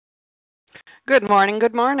good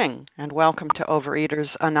morning, and welcome to Overeaters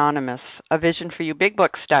Anonymous, a Vision for You Big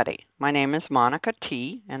Book study. My name is Monica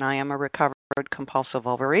T., and I am a recovered compulsive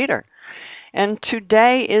overeater. And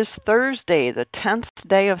today is Thursday, the 10th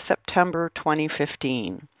day of September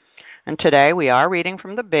 2015. And today we are reading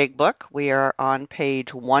from the Big Book. We are on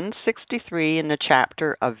page 163 in the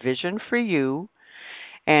chapter of Vision for You,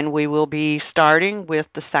 and we will be starting with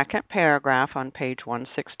the second paragraph on page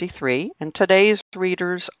 163. And today's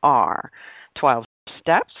readers are 12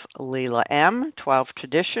 Steps, Leela M., 12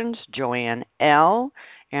 Traditions, Joanne L.,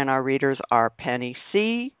 and our readers are Penny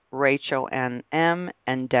C., Rachel N.M.,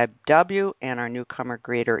 and Deb W., and our newcomer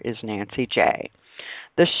greeter is Nancy J.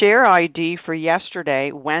 The share ID for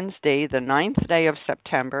yesterday, Wednesday, the 9th day of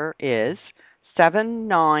September, is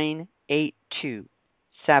 7982.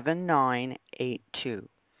 7982.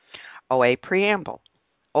 OA Preamble.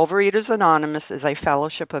 Overeaters Anonymous is a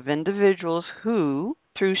fellowship of individuals who,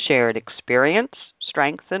 through shared experience,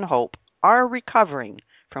 strength, and hope, are recovering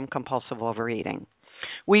from compulsive overeating.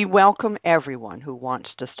 We welcome everyone who wants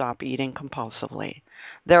to stop eating compulsively.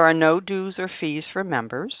 There are no dues or fees for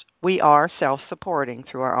members. We are self-supporting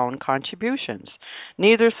through our own contributions,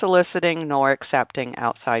 neither soliciting nor accepting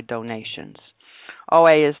outside donations.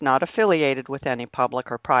 OA is not affiliated with any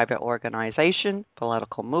public or private organization,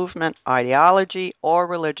 political movement, ideology, or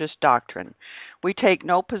religious doctrine. We take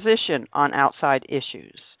no position on outside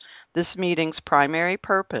issues. This meeting's primary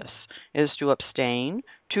purpose is to abstain,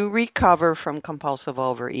 to recover from compulsive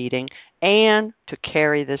overeating, and to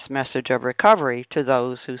carry this message of recovery to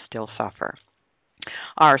those who still suffer.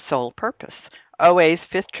 Our sole purpose. OA's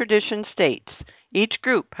fifth tradition states, each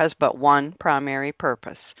group has but one primary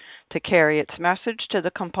purpose, to carry its message to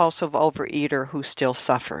the compulsive overeater who still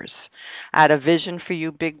suffers. At a Vision for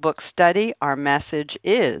You Big Book study, our message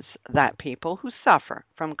is that people who suffer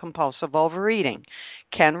from compulsive overeating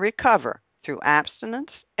can recover through abstinence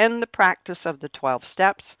and the practice of the 12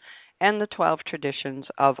 steps and the 12 traditions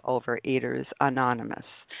of Overeaters Anonymous.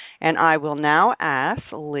 And I will now ask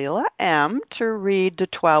Leela M. to read the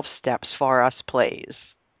 12 steps for us, please.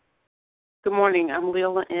 Good morning. I'm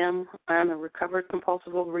Leela M. I'm a recovered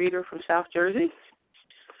compulsive overeater from South Jersey.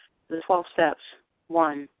 The 12 steps.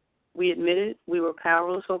 1. We admitted we were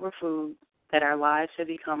powerless over food, that our lives had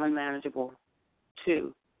become unmanageable.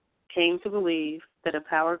 2. Came to believe that a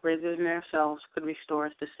power greater than ourselves could restore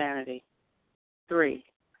us to sanity. 3.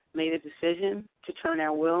 Made a decision to turn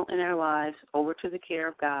our will and our lives over to the care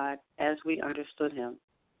of God as we understood Him.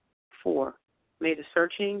 4. Made a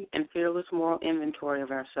searching and fearless moral inventory of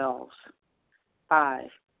ourselves. 5.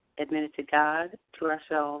 Admitted to God, to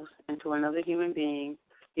ourselves, and to another human being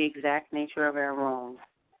the exact nature of our wrong.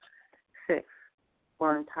 6.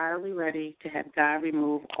 We're entirely ready to have God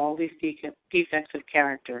remove all these defects of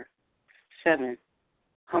character. 7.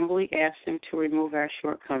 Humbly asked Him to remove our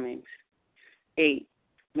shortcomings. 8.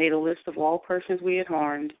 Made a list of all persons we had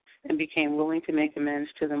harmed and became willing to make amends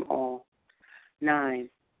to them all. 9.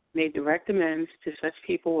 Made direct amends to such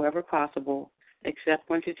people wherever possible, except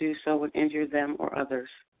when to do so would injure them or others.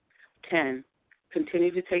 10.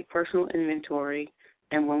 Continued to take personal inventory,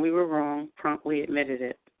 and when we were wrong, promptly admitted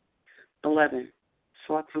it. 11.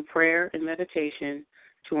 Sought through prayer and meditation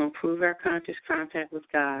to improve our conscious contact with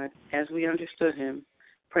God as we understood Him,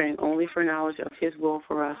 praying only for knowledge of His will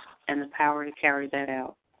for us and the power to carry that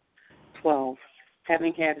out. 12.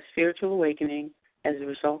 Having had a spiritual awakening as a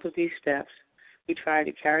result of these steps, we try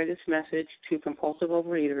to carry this message to compulsive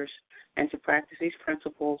overeaters and to practice these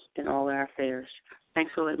principles in all our affairs.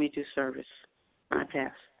 Thanks for letting me do service. I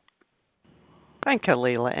pass. Thank you,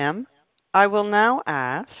 Leela M. I will now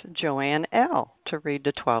ask Joanne L. to read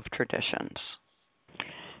the 12 traditions.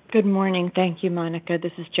 Good morning. Thank you, Monica.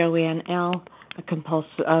 This is Joanne L., a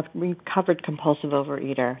recovered compulsive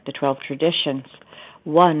overeater. The 12 traditions.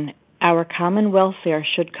 1. Our common welfare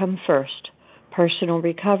should come first. Personal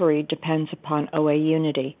recovery depends upon OA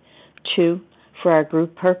unity. 2. For our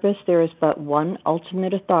group purpose, there is but one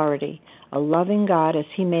ultimate authority, a loving God as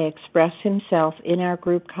He may express Himself in our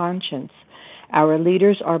group conscience. Our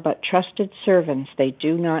leaders are but trusted servants. They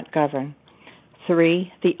do not govern.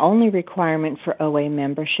 3. The only requirement for OA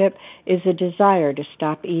membership is a desire to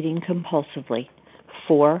stop eating compulsively.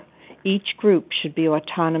 4. Each group should be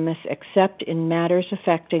autonomous except in matters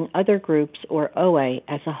affecting other groups or OA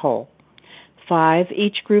as a whole. 5.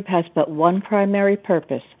 Each group has but one primary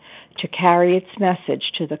purpose, to carry its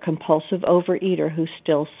message to the compulsive overeater who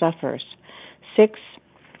still suffers. 6.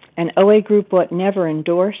 An OA group ought never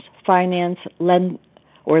endorse, finance, lend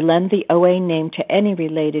the OA name to any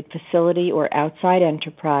related facility or outside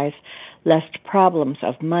enterprise, lest problems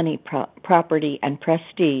of money, property, and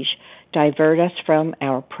prestige divert us from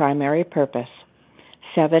our primary purpose.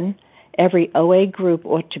 7. Every OA group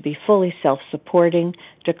ought to be fully self-supporting,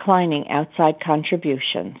 declining outside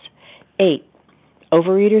contributions. 8.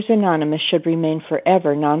 Overeaters Anonymous should remain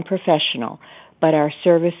forever non-professional, but our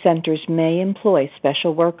service centers may employ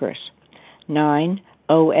special workers. 9.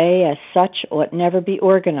 OA as such ought never be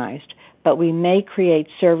organized, but we may create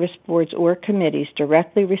service boards or committees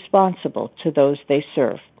directly responsible to those they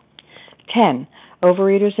serve. 10.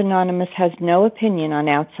 Overeaters Anonymous has no opinion on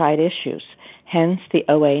outside issues. Hence, the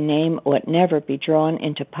OA name ought never be drawn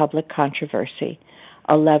into public controversy.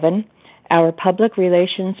 11. Our public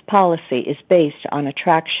relations policy is based on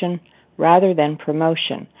attraction rather than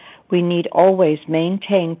promotion. We need always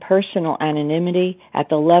maintain personal anonymity at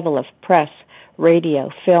the level of press, radio,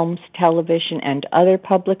 films, television, and other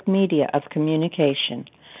public media of communication.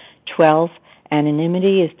 12.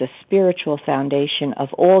 Anonymity is the spiritual foundation of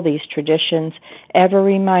all these traditions, ever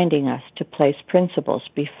reminding us to place principles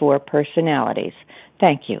before personalities.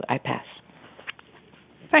 Thank you. I pass.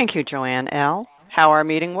 Thank you, Joanne L. How our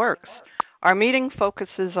meeting works. Our meeting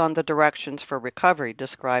focuses on the directions for recovery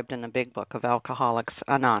described in the Big Book of Alcoholics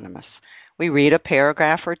Anonymous. We read a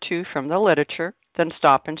paragraph or two from the literature, then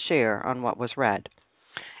stop and share on what was read.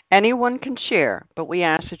 Anyone can share, but we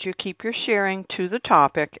ask that you keep your sharing to the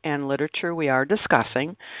topic and literature we are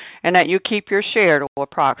discussing, and that you keep your share to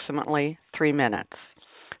approximately 3 minutes.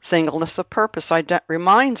 Singleness of purpose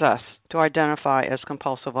reminds us to identify as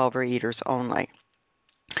compulsive overeaters only.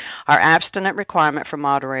 Our abstinent requirement for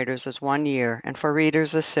moderators is 1 year, and for readers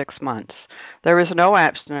is 6 months. There is no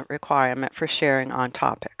abstinent requirement for sharing on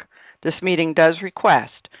topic. This meeting does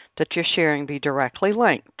request that your sharing be directly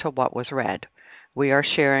linked to what was read. We are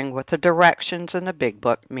sharing what the directions in the Big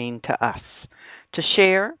Book mean to us. To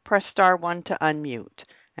share, press star 1 to unmute.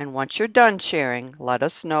 And once you're done sharing, let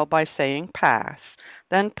us know by saying pass.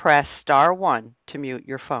 Then press star 1 to mute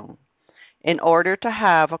your phone. In order to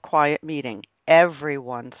have a quiet meeting,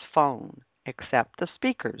 everyone's phone, except the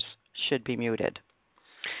speakers, should be muted.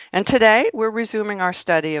 And today, we're resuming our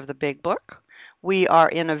study of the Big Book. We are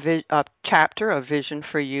in a chapter of Vision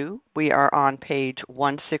for You. We are on page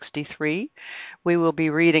 163. We will be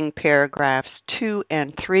reading paragraphs 2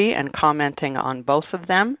 and 3 and commenting on both of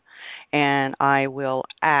them. And I will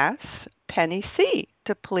ask Penny C.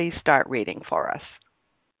 to please start reading for us.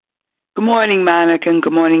 Good morning, Monica, and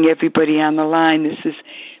good morning, everybody on the line. This is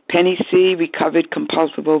Penny C., recovered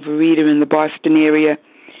compulsive overeater in the Boston area.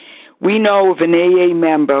 We know of an AA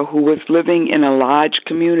member who was living in a large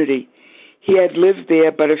community. He had lived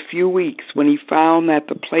there but a few weeks when he found that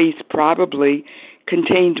the place probably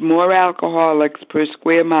contained more alcoholics per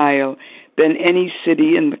square mile than any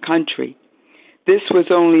city in the country. This was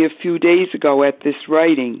only a few days ago at this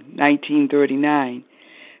writing, 1939.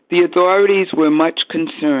 The authorities were much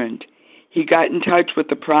concerned. He got in touch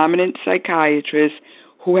with a prominent psychiatrist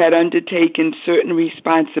who had undertaken certain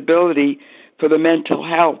responsibility for the mental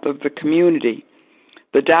health of the community.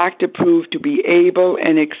 The doctor proved to be able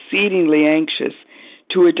and exceedingly anxious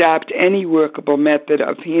to adopt any workable method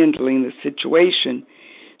of handling the situation,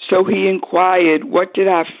 so he inquired what did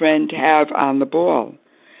our friend have on the ball.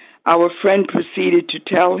 Our friend proceeded to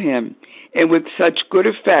tell him, and with such good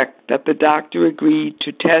effect that the doctor agreed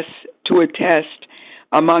to attest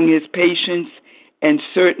among his patients and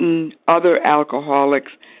certain other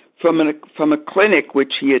alcoholics from a clinic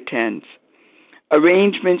which he attends.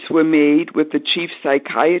 Arrangements were made with the chief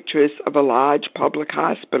psychiatrist of a large public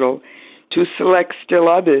hospital to select still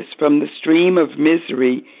others from the stream of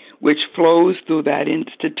misery which flows through that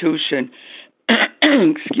institution.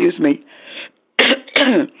 Excuse me.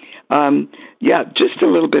 Just a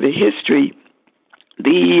little bit of history.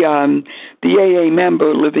 The AA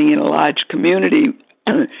member living in a large community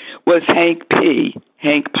was Hank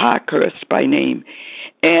Parkhurst by name.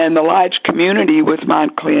 And the large community was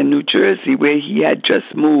Montclair, New Jersey, where he had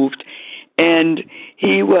just moved, and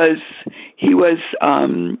he was in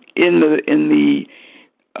the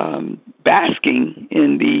basking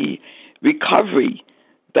in the recovery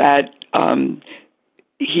that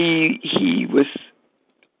he was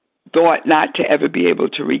thought not to ever be able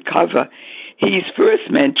to recover. He's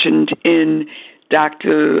first mentioned in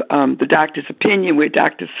the doctor's opinion, where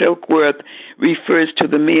Dr. Silkworth refers to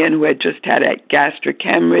the man who had just had a gastric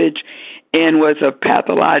hemorrhage and was of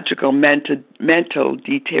pathological mental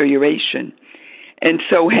deterioration. And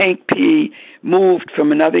so Hank P. moved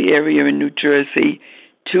from another area in New Jersey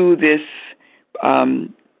to this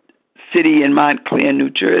city in Montclair, New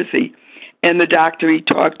Jersey. And the doctor he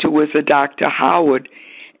talked to was a Dr. Howard.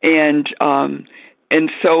 And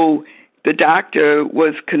so the doctor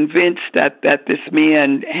was convinced that this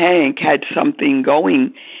man, Hank, had something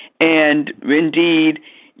going, and indeed,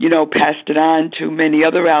 passed it on to many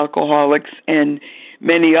other alcoholics, and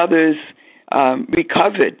many others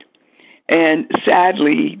recovered. And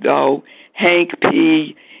sadly, though, Hank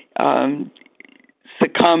P.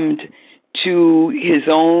 Succumbed to his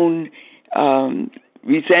own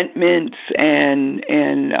resentments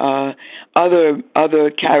and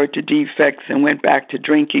other character defects, and went back to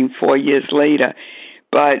drinking 4 years later.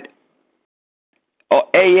 But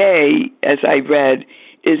AA, as I read,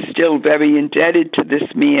 is still very indebted to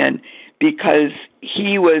this man, because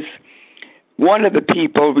he was one of the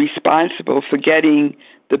people responsible for getting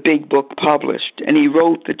the big book published, and he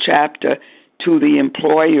wrote the chapter to the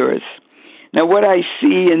employers. Now, what I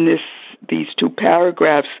see in these two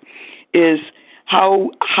paragraphs is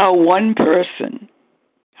how one person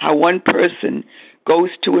goes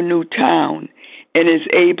to a new town and is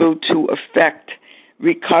able to affect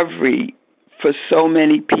recovery for so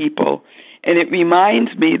many people. And it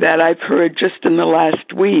reminds me that I've heard just in the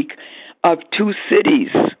last week of 2 cities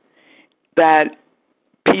that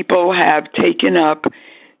people have taken up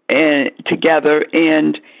together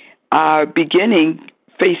and are beginning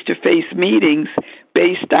face-to-face meetings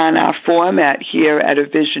based on our format here at A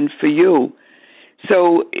Vision for You.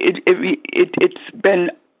 So it's been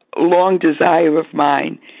a long desire of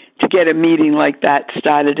mine to get a meeting like that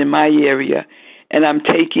started in my area, and I'm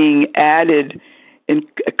taking added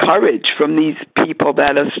courage from these people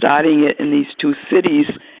that are starting it in these 2 cities,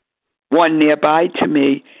 one nearby to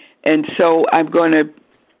me. And so I'm going to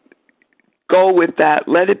go with that.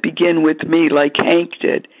 Let it begin with me, like Hank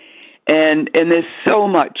did. And there's so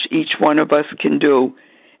much each one of us can do.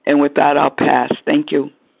 And with that, I'll pass. Thank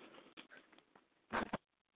you.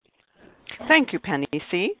 Thank you, Penny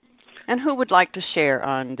C. And who would like to share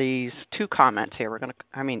on these 2 comments here?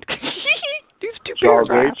 These 2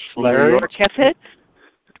 paragraphs. Larry.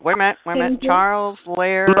 Wait a minute. Charles,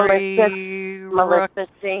 Larry, Melissa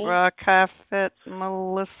C. Rakafet,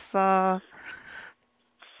 Melissa.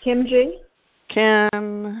 Kim G.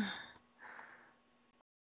 Kim.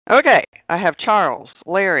 Okay, I have Charles,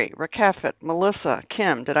 Larry, Rakafet, Melissa,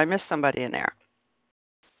 Kim. Did I miss somebody in there?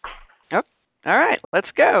 Oh, all right, let's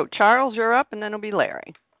go. Charles, you're up, and then it'll be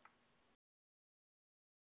Larry.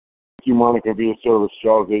 Thank you, Monica, for your service.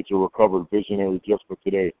 Charles H., a recovered visionary just for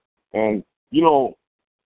today. And,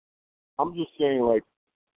 I'm just saying,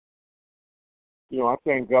 I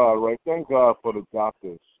thank God, right? Thank God for the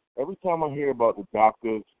doctors. Every time I hear about the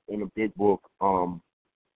doctors in the big book,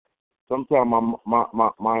 sometimes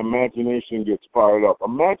my imagination gets fired up.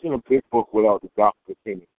 Imagine a big book without the doctor's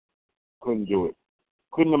opinion. Couldn't do it.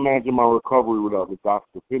 Couldn't imagine my recovery without the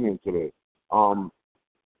doctor's opinion today.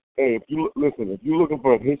 Hey, if you're looking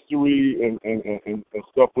for history and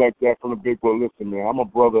stuff like that from the big book, listen, man, I'm a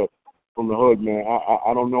brother from the hood, man.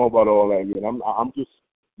 I don't know about all that yet. I'm just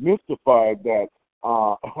mystified that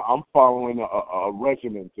I'm following a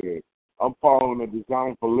regimen today. I'm following a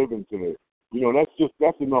design for living today.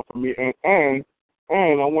 That's enough for me. And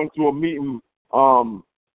I went to a meeting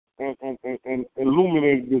and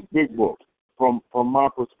illuminated this big book from my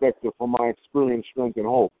perspective, from my experience, strength, and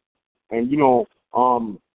hope. And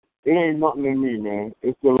it ain't nothing in me, man.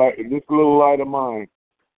 It's the light, this little light of mine.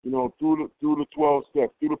 Through the 12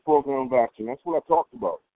 steps, through the program of action. That's what I talked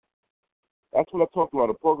about.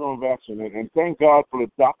 The program of action. And thank God for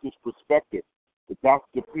the doctor's perspective, the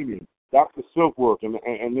doctor's opinion, Dr. Silkworth,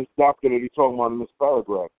 and this doctor that he's talking about in this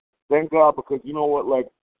paragraph. Thank God, because you know what?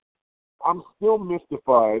 I'm still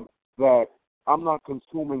mystified that I'm not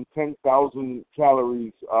consuming 10,000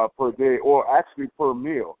 calories per day, or actually per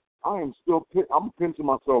meal. I'm pinching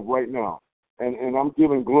myself right now, and I'm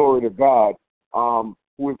giving glory to God,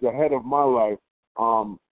 who is the head of my life.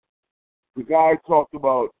 The guy talked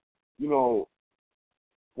about, wow,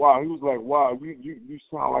 he was like, wow, you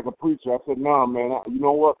sound like a preacher. I said, nah, man, you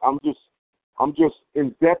know what? I'm just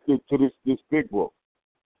indebted to this big book.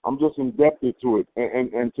 I'm just indebted to it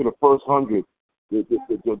and to the first 100, the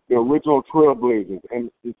original trailblazers.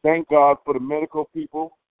 And thank God for the medical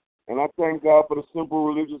people, and I thank God for the simple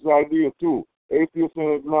religious idea too. Atheists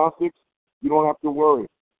and agnostics, you don't have to worry.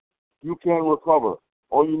 You can recover.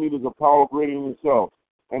 All you need is a power greater than yourself.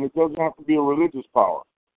 And it doesn't have to be a religious power.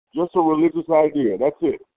 Just a religious idea. That's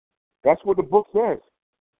it. That's what the book says.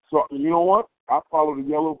 So, you know what? I follow the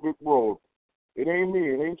yellow brick road. It ain't me.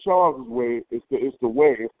 It ain't Charles's way. It's the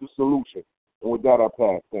way. It's the solution. And with that, I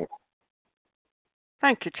pass. Thanks.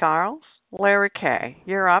 Thank you, Charles. Larry K.,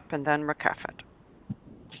 you're up, and then Rakafet.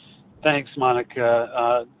 Thanks,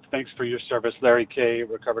 Monica. Thanks for your service. Larry K.,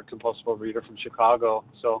 recovered compulsive overeater from Chicago.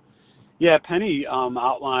 So, Yeah, Penny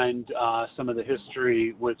outlined some of the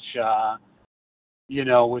history, which is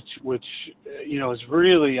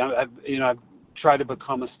really I've tried to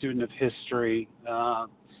become a student of history,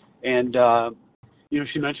 and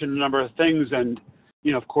she mentioned a number of things, and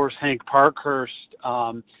of course Hank Parkhurst.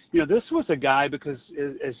 This was a guy because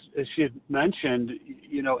as she had mentioned,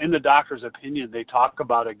 in the doctor's opinion, they talk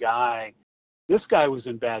about a guy. This guy was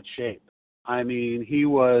in bad shape. I mean, he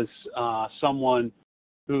was someone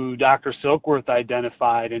who Dr. Silkworth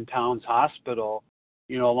identified in Towns Hospital,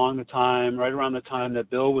 right around the time that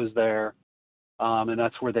Bill was there, and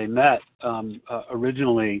that's where they met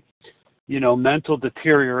originally. Mental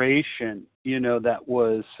deterioration, that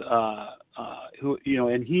was,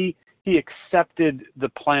 and he accepted the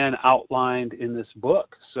plan outlined in this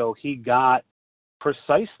book. So he got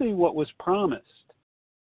precisely what was promised.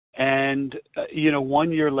 And,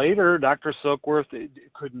 1 year later, Dr. Silkworth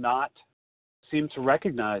could not seem to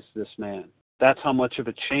recognize this man. That's how much of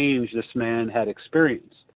a change this man had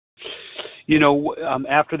experienced.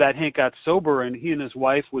 After that, Hank got sober, and he and his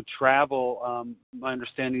wife would travel. My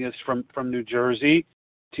understanding is from New Jersey,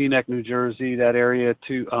 Teaneck, New Jersey, that area,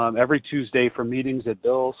 to every Tuesday for meetings at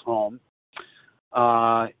Bill's home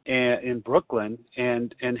in Brooklyn.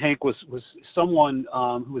 And Hank was someone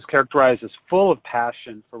who was characterized as full of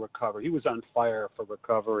passion for recovery. He was on fire for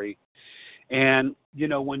recovery. And,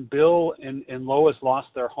 when Bill and Lois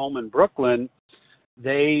lost their home in Brooklyn,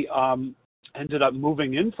 they ended up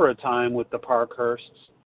moving in for a time with the Parkhursts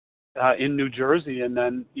in New Jersey. And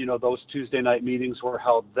then, those Tuesday night meetings were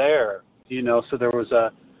held there, so there was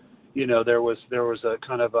a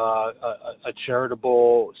kind of a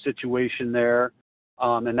charitable situation there.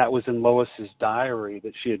 And that was in Lois's diary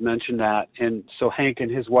that she had mentioned that. And so Hank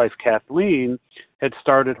and his wife, Kathleen, had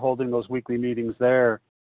started holding those weekly meetings there.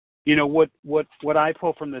 What I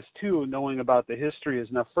pull from this too, knowing about the history,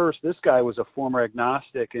 is now first, this guy was a former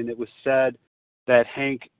agnostic, and it was said that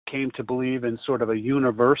Hank came to believe in sort of a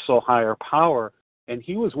universal higher power, and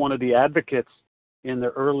he was one of the advocates in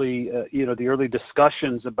the early, the early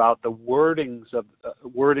discussions about the wording of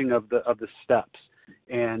the steps,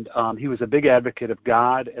 and he was a big advocate of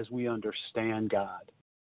God as we understand God.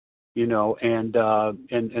 And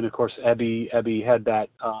of course Ebby had that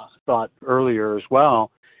thought earlier as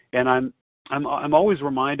well. And I'm always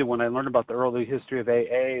reminded when I learn about the early history of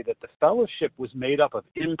AA that the fellowship was made up of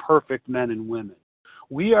imperfect men and women.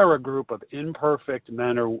 We are a group of imperfect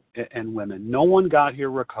men and women. No one got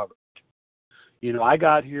here recovered. I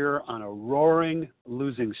got here on a roaring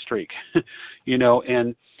losing streak,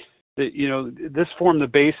 and this formed the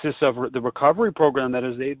basis of the recovery program that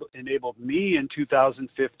has enabled me in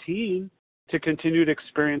 2015 to continue to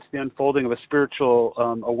experience the unfolding of a spiritual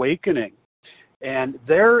awakening. And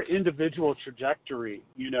their individual trajectory,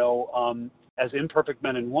 as imperfect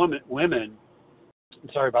men and women, I'm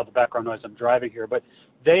sorry about the background noise, I'm driving here, but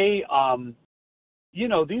they,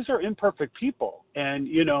 these are imperfect people. And,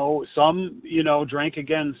 some, drank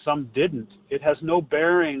again, some didn't. It has no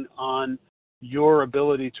bearing on your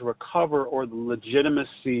ability to recover or the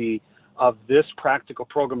legitimacy of this practical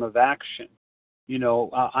program of action.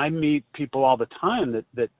 I meet people all the time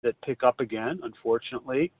that pick up again,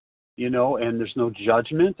 unfortunately. And there's no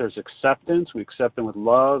judgment, there's acceptance. We accept them with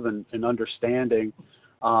love and understanding.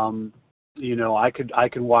 I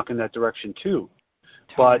can walk in that direction too.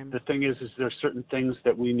 But the thing is there's certain things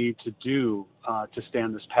that we need to do to stay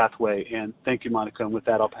on this pathway. And thank you, Monica. And with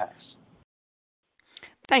that, I'll pass.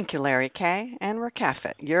 Thank you, Larry K. And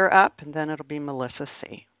Rakafet, you're up, and then it'll be Melissa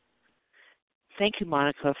C. Thank you,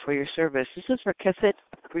 Monica, for your service. This is Rakafet,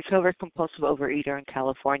 recovered compulsive overeater in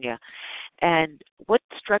California. And what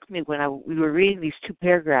struck me when we were reading these two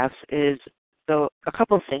paragraphs is a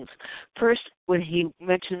couple of things. First, when he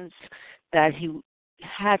mentions that he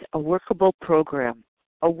had a workable program.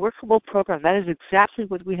 A workable program. That is exactly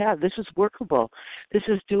what we have. This is workable. This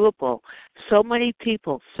is doable. So many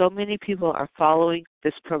people are following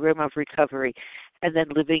this program of recovery and then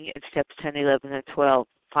living in steps 10, 11, and 12,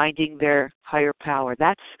 finding their higher power.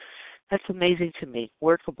 That's amazing to me.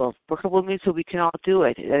 Workable. Workable means that we can all do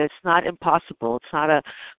it. That it's not impossible. It's not a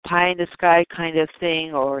pie in the sky kind of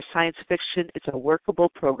thing or science fiction. It's a workable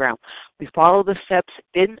program. We follow the steps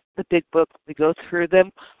in the big book. We go through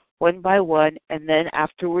them one by one, and then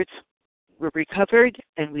afterwards we're recovered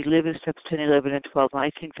and we live in steps 10, 11, and 12. And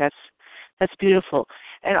I think that's beautiful.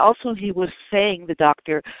 And also he was saying, the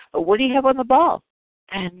doctor, what do you have on the ball?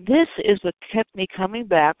 And this is what kept me coming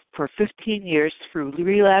back for 15 years through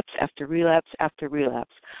relapse after relapse after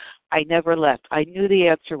relapse. I never left. I knew the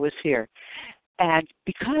answer was here. And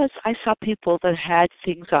because I saw people that had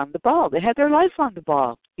things on the ball, they had their life on the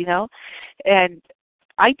ball, and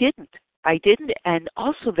I didn't. I didn't, and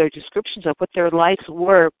also their descriptions of what their lives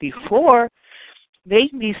were before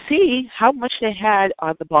made me see how much they had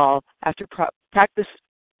on the ball after practicing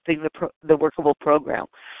the workable program.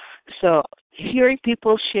 So hearing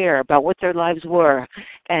people share about what their lives were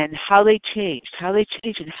and how they changed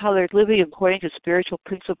and how they're living according to spiritual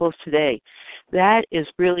principles today, that is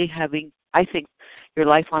really having, I think, your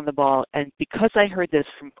life on the ball. And because I heard this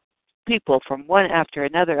from people from one after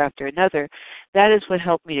another, that is what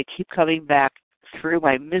helped me to keep coming back through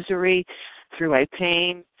my misery, through my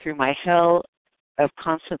pain, through my hell of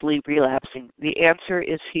constantly relapsing. The answer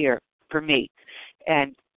is here for me.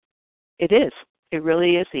 And it is. It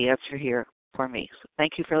really is the answer here for me. So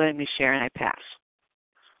thank you for letting me share, and I pass.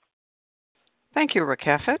 Thank you,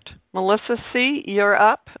 Rakefet. Melissa C., you're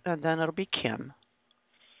up, and then it'll be Kim.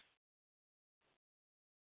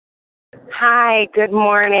 Hi, good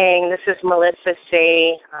morning. This is Melissa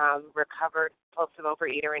C., recovered compulsive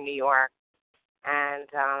overeater in New York. And,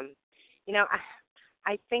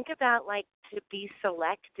 I think about, to be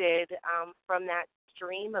selected from that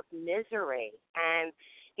stream of misery. And,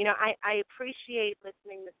 I appreciate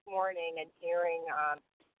listening this morning and hearing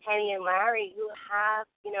Penny and Larry, who have,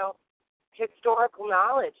 historical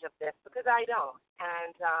knowledge of this, because I don't.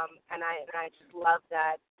 And I just love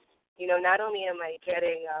that, not only am I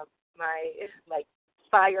getting my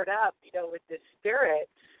fired up, with the spirit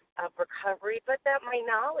of recovery, but that my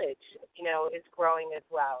knowledge, is growing as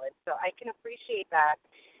well. And so I can appreciate that.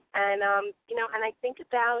 And, and I think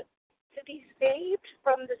about to be saved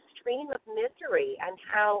from the stream of misery and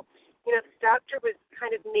how, the doctor was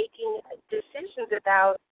kind of making decisions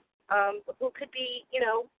about who could be,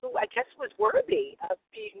 who I guess was worthy of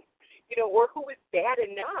being, or who was bad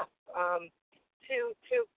enough to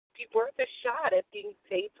be worth a shot at being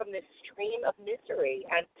saved from this stream of misery.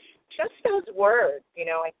 And just those words,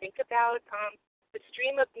 I think about the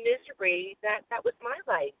stream of misery that was my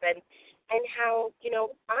life, and how,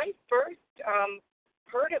 I first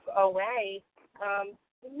heard of OA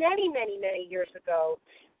many, many, many years ago.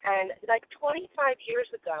 And 25 years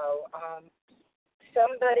ago,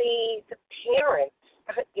 somebody, the parents,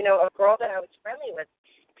 a girl that I was friendly with,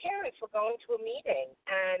 parents were going to a meeting,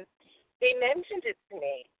 and they mentioned it to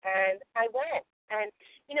me, and I went. And,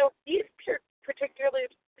 these particular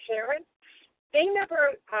parents, they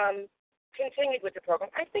never continued with the program.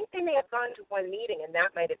 I think they may have gone to one meeting, and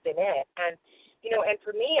that might have been it. And, and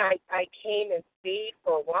for me, I came and stayed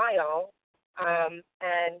for a while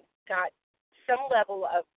and got some level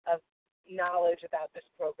of knowledge about this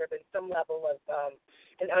program and some level of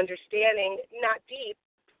an understanding, not deep,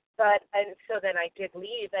 and so then I did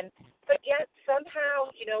leave. But yet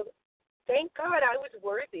somehow, thank God I was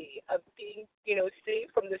worthy of being,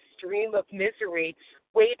 saved from the stream of misery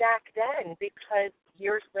way back then, because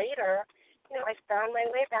years later, I found my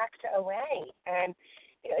way back to OA. And,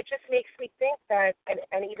 it just makes me think that,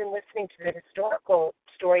 and even listening to the historical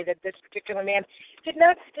story, that this particular man did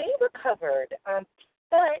not stay recovered.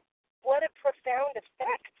 But what a profound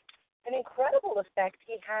effect, an incredible effect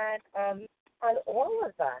he had on all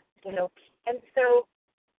of us, And so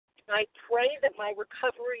I pray that my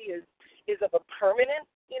recovery is of a permanent,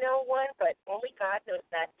 one, but only God knows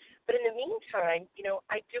that. But in the meantime,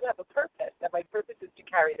 I do have a purpose, and my purpose is to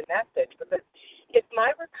carry the message. Because if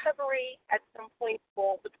my recovery at some point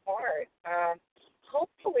falls apart,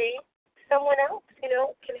 hopefully someone else, can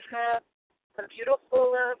have a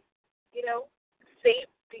beautiful,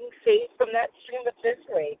 being saved from that stream of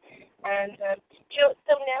misery. And,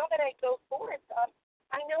 so now that I go forth,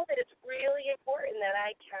 I know that it's really important that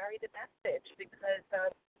I carry the message, because,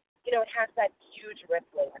 it has that huge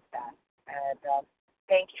rippling effect. And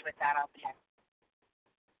thank you. With that, I'll pass.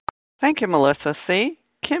 Thank you, Melissa C.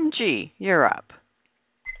 Kim G., you're up.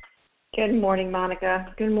 Good morning,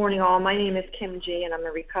 Monica. Good morning, all. My name is Kim G., and I'm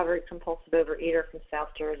a recovered compulsive overeater from South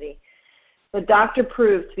Jersey. The doctor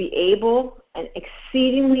proved to be able and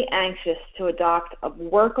exceedingly anxious to adopt a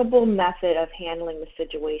workable method of handling the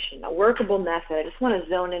situation. A workable method. I just want to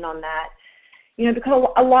zone in on that. Because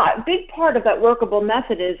a big part of that workable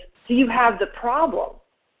method is, do you have the problem?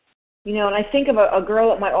 And I think of a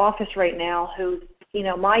girl at my office right now who's,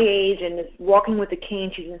 my age and is walking with a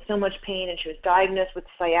cane. She's in so much pain, and she was diagnosed with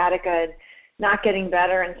sciatica and not getting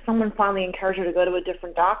better. And someone finally encouraged her to go to a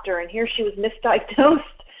different doctor. And here she was misdiagnosed.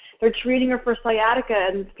 They're treating her for sciatica,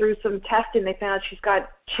 and through some testing, they found out she's got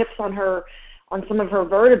chips on some of her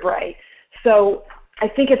vertebrae. So I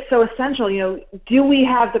think it's so essential, do we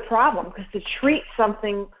have the problem? Because to treat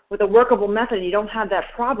something with a workable method and you don't have that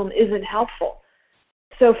problem isn't helpful.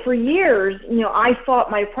 So for years, I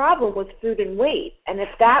thought my problem was food and weight. And if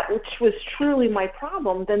that was truly my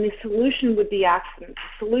problem, then the solution would be abstinence.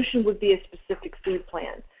 The solution would be a specific food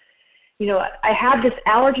plan. I have this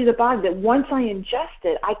allergy to the body that once I ingest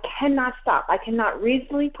it, I cannot stop. I cannot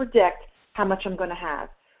reasonably predict how much I'm going to have.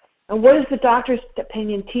 And what does the doctor's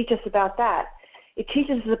opinion teach us about that? It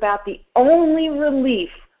teaches us about the only relief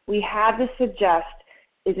we have to suggest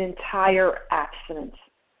is entire abstinence.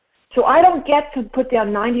 So I don't get to put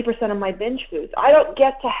down 90% of my binge foods. I don't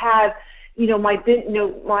get to have,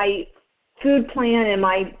 my food plan and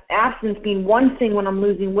my abstinence being one thing when I'm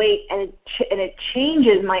losing weight, and it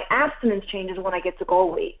changes. My abstinence changes when I get to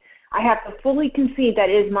goal weight. I have to fully concede that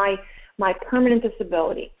is my permanent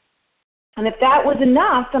disability. And if that was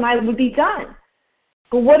enough, then I would be done.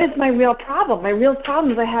 But what is my real problem? My real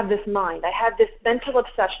problem is I have this mind. I have this mental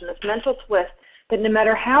obsession, this mental twist, that no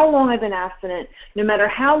matter how long I've been abstinent, no matter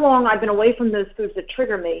how long I've been away from those foods that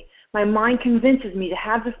trigger me, my mind convinces me to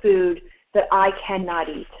have the food that I cannot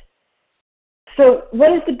eat. So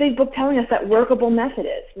what is the big book telling us that workable method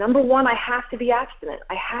is? Number one, I have to be abstinent.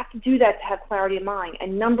 I have to do that to have clarity of mind.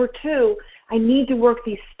 And number two, I need to work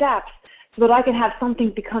these steps so that I can have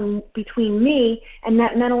something become between me and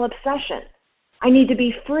that mental obsession. I need to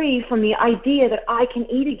be free from the idea that I can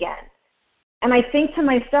eat again. And I think to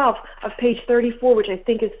myself of page 34, which I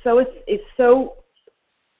think it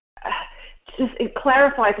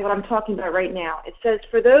clarifies what I'm talking about right now. It says,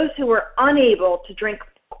 for those who are unable to drink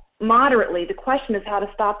moderately, the question is how to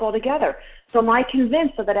stop altogether. So am I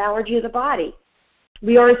convinced of that allergy of the body?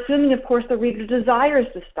 We are assuming, of course, the reader desires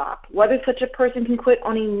to stop. Whether such a person can quit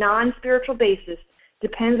on a non-spiritual basis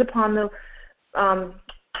depends upon it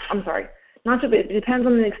depends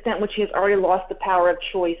on the extent which he has already lost the power of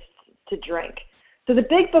choice to drink. So the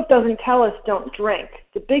big book doesn't tell us don't drink.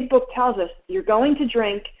 The big book tells us you're going to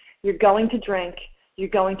drink, you're going to drink, you're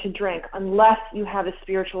going to drink unless you have a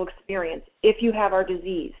spiritual experience, if you have our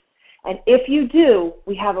disease. And if you do,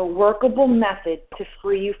 we have a workable method to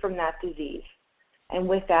free you from that disease. And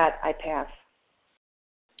with that, I pass.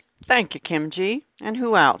 Thank you, Kim G. And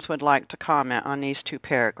who else would like to comment on these two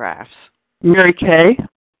paragraphs? Mary Kay.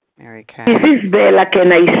 Mary Kay. This is Bella.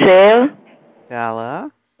 Can I share?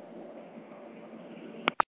 Bella.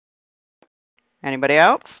 Anybody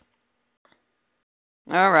else?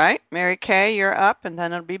 All right. Mary Kay, you're up, and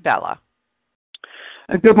then it'll be Bella.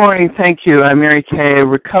 Good morning. Thank you. I'm Mary Kay, a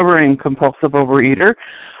recovering compulsive overeater.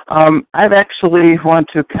 I've actually want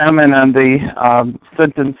to comment on the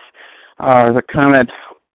sentence, the comment,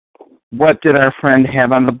 what did our friend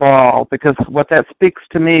have on the ball? Because what that speaks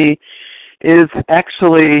to me is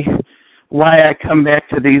actually why I come back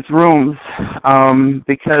to these rooms,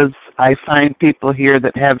 because I find people here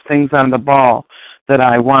that have things on the ball that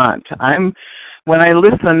I want. When I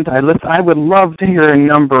listened, I would love to hear a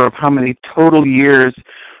number of how many total years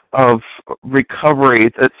of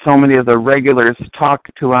recovery that so many of the regulars talk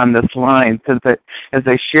to on this line, as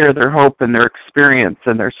they share their hope and their experience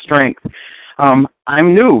and their strength.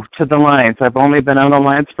 I'm new to the lines. I've only been on the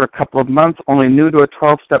lines for a couple of months, only new to a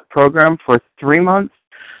 12-step program for 3 months.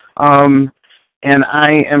 And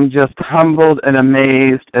I am just humbled and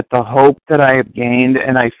amazed at the hope that I have gained,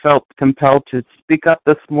 and I felt compelled to speak up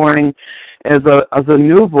this morning as a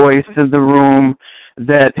new voice in the room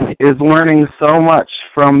that is learning so much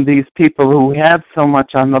from these people who have so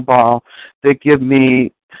much on the ball, that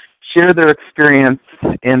share their experience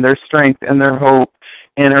and their strength and their hope,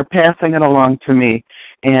 and are passing it along to me.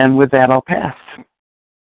 And with that, I'll pass.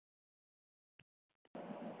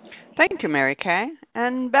 Thank you, Mary Kay.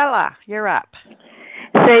 And Bella, you're up.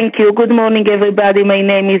 Thank you. Good morning, everybody. My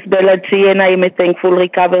name is Bella G, and I am a thankful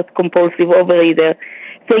recovered compulsive overeater.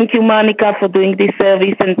 Thank you, Monica, for doing this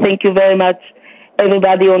service, and thank you very much,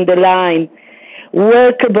 everybody on the line.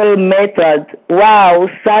 Workable method. Wow,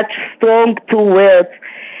 such strong 2 words.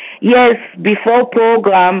 Yes, before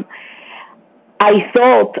program, I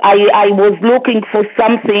thought I was looking for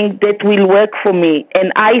something that will work for me.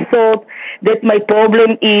 And I thought that my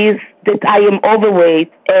problem is that I am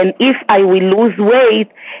overweight. And if I will lose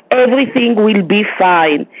weight, everything will be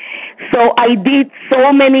fine. So I did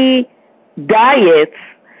so many diets,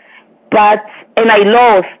 and I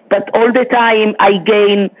lost, but all the time I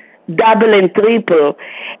gained double and triple.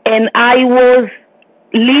 And I was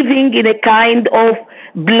living in a kind of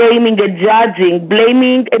blaming and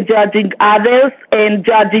judging others and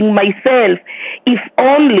judging myself. If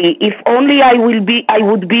only I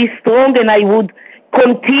would be strong and I would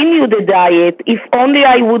continue the diet. If only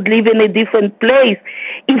I would live in a different place.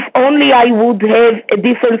 If only I would have a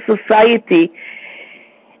different society.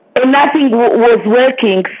 And nothing was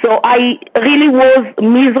working. So I really was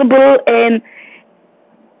miserable, and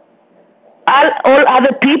all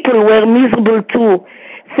other people were miserable too.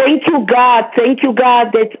 Thank you, God. Thank you, God,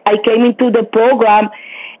 that I came into the program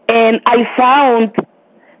and I found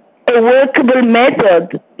a workable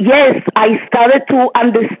method. Yes, I started to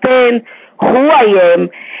understand who I am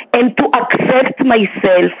and to accept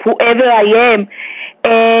myself, whoever I am,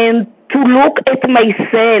 and to look at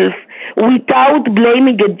myself without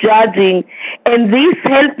blaming and judging. And this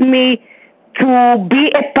helped me to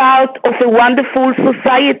be a part of a wonderful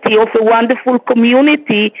society, of a wonderful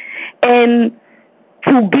community, and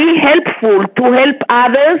to be helpful, to help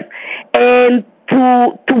others, and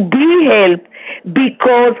to be helped,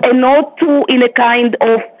 because and not to in a kind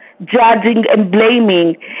of judging and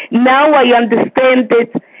blaming. Now I understand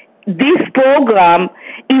that this program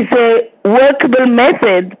is a workable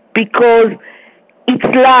method because it's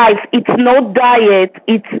life, it's not diet,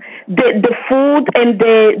 it's the food and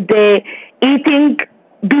the eating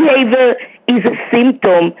behavior is a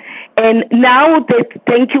symptom. And now that,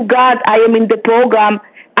 thank you God, I am in the program,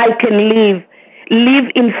 I can live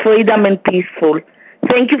in freedom and peaceful.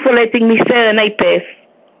 Thank you for letting me share, and I pass.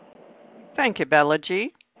 Thank you, Bella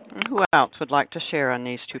G. Who else would like to share on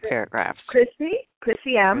these two paragraphs?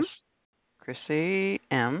 Chrissy M. Chrissy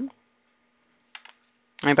M.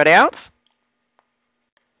 Anybody else?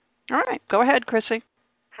 All right, go ahead, Chrissy.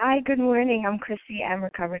 Hi, good morning. I'm Chrissy M.,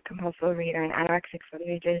 recovered compulsive reader and anorexic from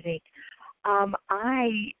New Jersey.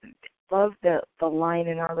 I love the line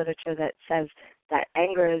in our literature that says that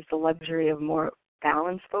anger is the luxury of more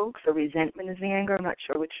balanced folks, or resentment is the anger. I'm not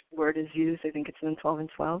sure which word is used. I think it's in 12 and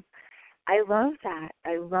 12. I love that.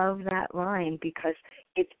 I love that line because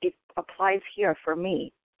it applies here for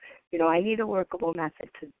me. You know, I need a workable method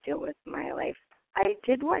to deal with my life. I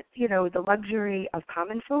did what, the luxury of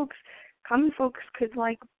common folks. Common folks could,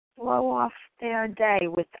 blow off their day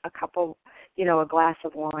with a couple, a glass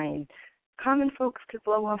of wine. Common folks could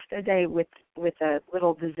blow off their day with a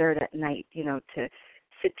little dessert at night, to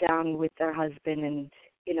sit down with their husband and,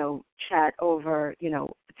 chat over,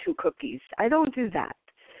 2 cookies. I don't do that.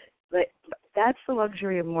 But that's the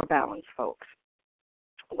luxury of more balanced folks.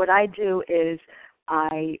 What I do is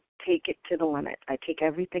I take it to the limit. I take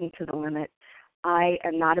everything to the limit. I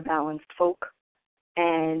am not a balanced folk,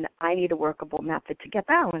 and I need a workable method to get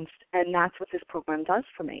balanced, and that's what this program does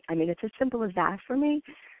for me. I mean, it's as simple as that for me.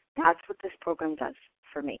 That's what this program does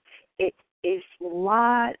for me. It is a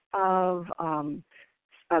lot of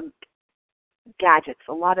gadgets,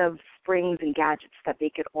 a lot of springs and gadgets that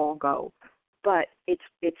make it all go, but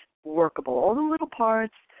it's workable. All the little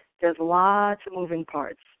parts, there's lots of moving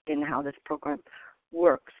parts in how this program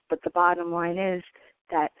works, but the bottom line is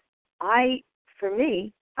that for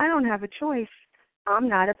me, I don't have a choice. I'm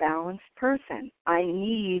not a balanced person. I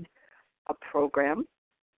need a program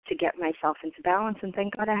to get myself into balance, and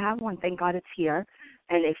thank God I have one. Thank God it's here.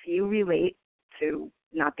 And if you relate to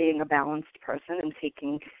not being a balanced person and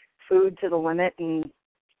taking food to the limit, and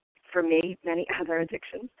for me, many other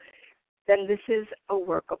addictions, then this is a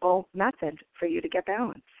workable method for you to get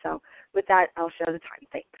balanced. So with that, I'll share the time.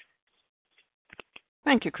 Thanks.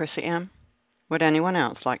 Thank you, Chrissy M. Would anyone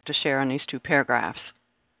else like to share on these two paragraphs?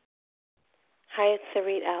 Hi, it's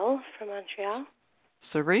Sarit L. from Montreal.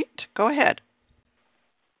 Sarit, go ahead.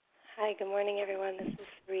 Hi, good morning, everyone. This is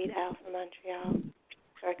Sarit L. from Montreal,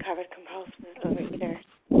 a recovered compulsive overeater.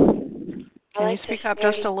 Can you speak up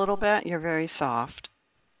just a little bit? You're very soft,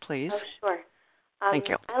 please. Oh, sure. Thank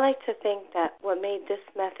you. I like to think that what made this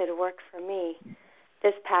method work for me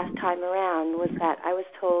this past time around was that I was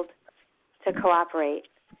told to cooperate,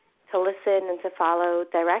 to listen, and to follow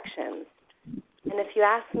directions. And if you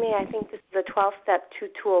ask me, I think this is a 12-step,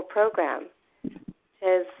 2-tool program. It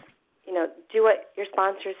is, do what your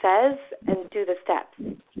sponsor says and do the steps.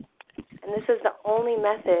 And this is the only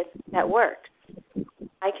method that works.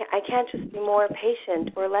 I can't just be more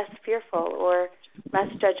patient or less fearful or less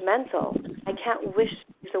judgmental. I can't wish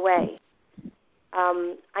things away.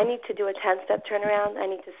 I need to do a 10-step turnaround. I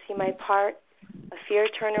need to see my part, a fear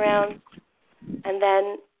turnaround, and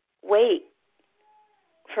then wait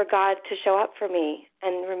for God to show up for me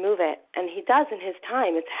and remove it. And he does in his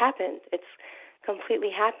time. It's happened. It's completely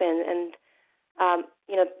happened. And,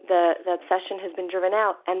 the obsession has been driven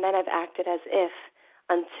out, and then I've acted as if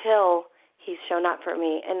until he's shown up for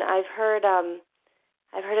me. And I've heard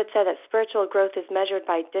it said that spiritual growth is measured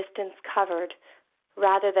by distance covered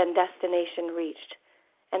rather than destination reached.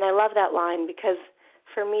 And I love that line because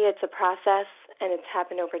for me it's a process and it's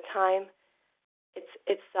happened over time.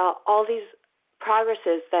 It's all these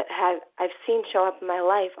progresses that I've seen show up in my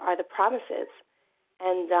life are the promises.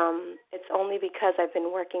 And it's only because I've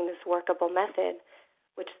been working this workable method,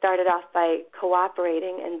 which started off by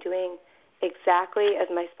cooperating and doing exactly as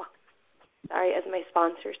my Sorry, as my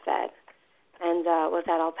sponsor said. And with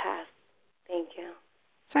that, I'll pass. Thank you.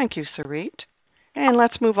 Thank you, Sarit. And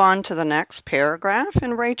let's move on to the next paragraph.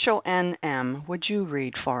 And Rachel N.M., would you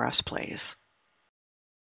read for us, please?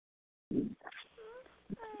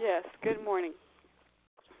 Yes, good morning.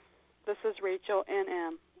 This is Rachel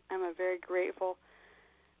N.M. I'm a very grateful,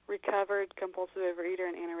 recovered, compulsive overeater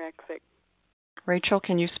and anorexic. Rachel,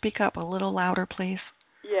 can you speak up a little louder, please?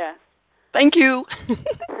 Yes. Thank you.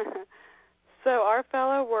 So our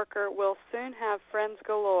fellow worker will soon have friends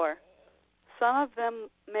galore. Some of them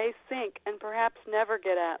may sink and perhaps never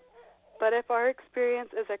get up. But if our experience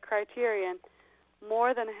is a criterion,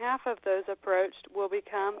 more than half of those approached will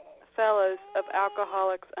become fellows of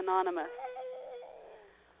Alcoholics Anonymous.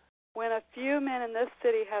 When a few men in this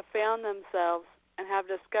city have found themselves and have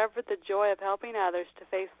discovered the joy of helping others to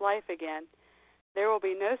face life again, there will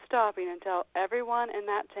be no stopping until everyone in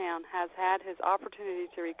that town has had his opportunity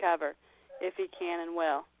to recover, if he can and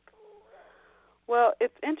will. Well,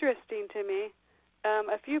 it's interesting to me.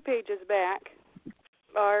 A few pages back,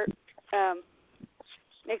 our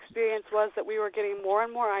experience was that we were getting more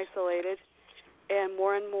and more isolated and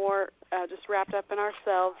more just wrapped up in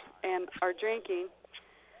ourselves and our drinking.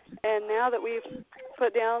 And now that we've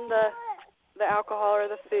put down the alcohol or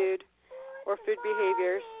the food or food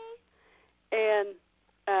behaviors and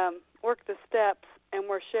worked the steps and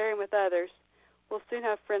we're sharing with others, we'll soon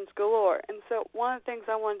have friends galore. And so one of the things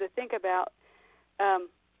I wanted to think about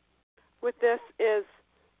with this is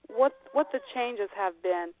what the changes have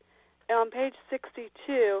been. And on page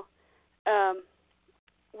 62,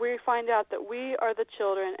 we find out that we are the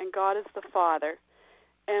children and God is the Father.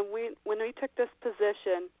 And when we took this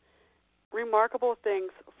position, remarkable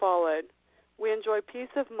things followed. We enjoy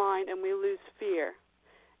peace of mind and we lose fear.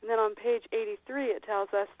 And then on page 83, it tells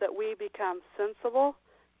us that we become sensible,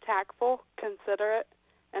 tactful, considerate,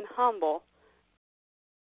 and humble.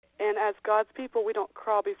 And as God's people, we don't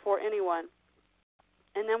crawl before anyone.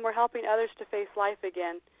 And then we're helping others to face life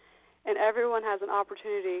again. And everyone has an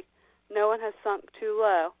opportunity. No one has sunk too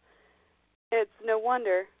low. It's no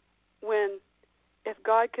wonder if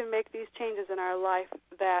God can make these changes in our life,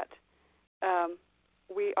 that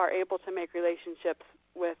we are able to make relationships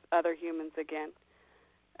with other humans again.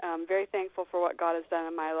 I'm very thankful for what God has done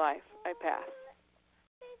in my life. I pass.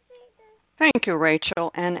 Thank you,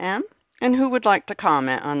 Rachel N.M. And who would like to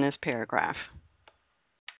comment on this paragraph?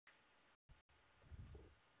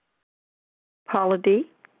 Paula D.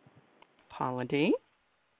 Paula D.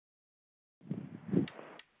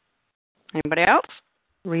 Anybody else?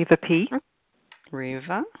 Reva P.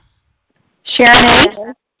 Reva. Sharon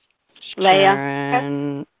H. Leah.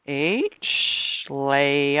 Sharon H.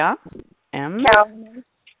 Leah M. Carolyn.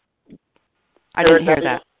 I didn't hear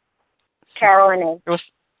that. Carolyn A. It was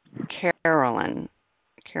Carolyn.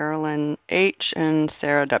 Carolyn H. and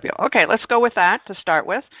Sarah W. Okay, let's go with that to start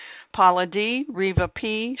with. Paula D., Reva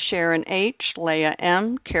P., Sharon H., Leah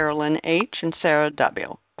M., Carolyn H., and Sarah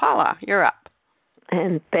W. Paula, you're up.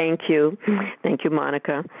 And thank you. Thank you,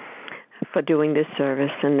 Monica, for doing this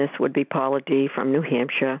service. And this would be Paula D. from New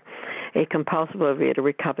Hampshire, a compulsive overeater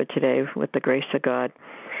recovered today with the grace of God.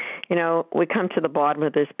 You know, we come to the bottom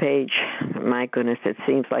of this page. My goodness, it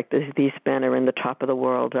seems like these men are in the top of the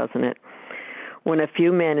world, doesn't it? When a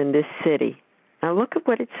few men in this city, now look at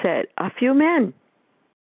what it said, a few men,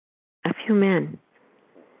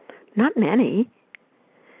 not many,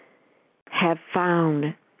 have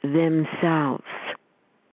found themselves.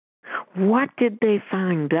 What did they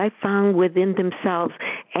find? They found within themselves,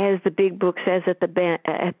 as the big book says at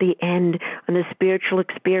the end on the spiritual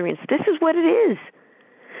experience. This is what it is.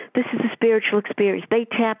 This is a spiritual experience. They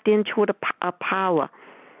tapped into a power,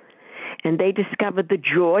 and they discovered the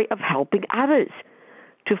joy of helping others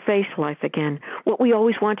to face life again. What we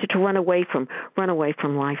always wanted to run away from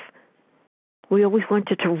life. We always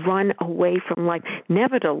wanted to run away from life,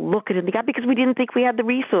 never to look it in the eye because we didn't think we had the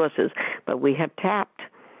resources, but we have tapped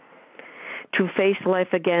to face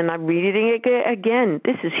life again. I'm reading it again.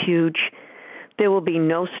 This is huge. There will be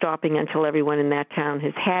no stopping until everyone in that town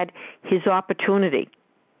has had his opportunity.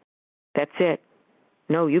 That's it.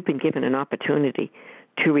 No, you've been given an opportunity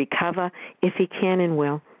to recover if he can and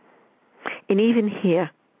will. And even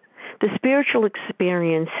here, the spiritual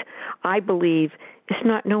experience, I believe, is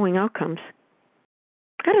not knowing outcomes.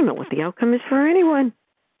 I don't know what the outcome is for anyone.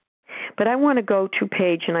 But I want to go to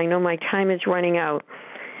page, and I know my time is running out,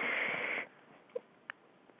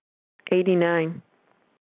 89.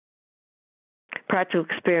 Practical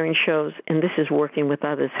experience shows, and this is working with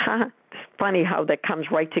others. It's funny how that comes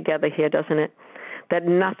right together here, doesn't it? That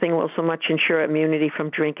nothing will so much ensure immunity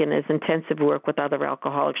from drinking as intensive work with other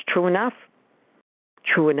alcoholics. True enough.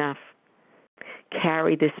 True enough.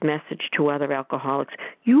 carry this message to other alcoholics.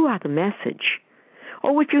 You are the message.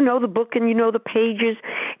 Oh, if you know the book and you know the pages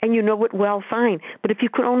and you know it well, fine. But if you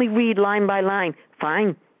could only read line by line,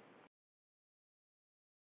 fine.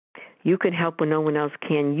 You can help when no one else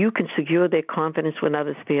can. You can secure their confidence when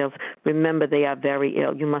others fail. Remember, they are very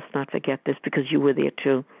ill. You must not forget this because you were there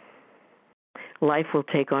too. Life will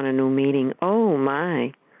take on a new meaning. Oh,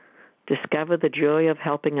 my. Discover the joy of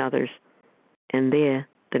helping others. And there,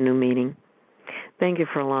 the new meaning. Thank you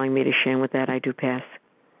for allowing me to share. With that, I do pass.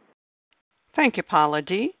 Thank you, Paula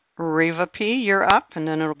D. Reva P., you're up, and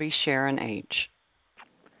then it'll be Sharon H.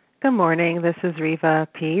 Good morning. This is Reva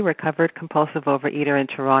P., recovered compulsive overeater in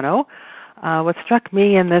Toronto. What struck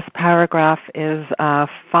me in this paragraph is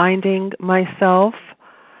finding myself,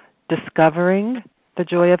 discovering the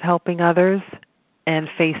joy of helping others, and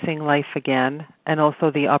facing life again, and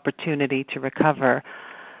also the opportunity to recover.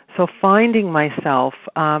 So finding myself,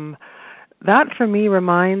 that for me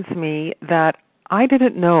reminds me that I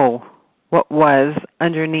didn't know what was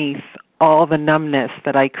underneath all the numbness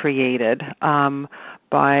that I created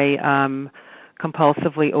by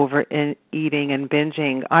compulsively overeating and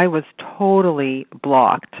binging. I was totally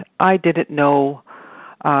blocked. I didn't know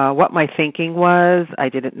what my thinking was. I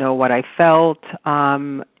didn't know what I felt.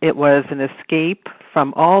 It was an escape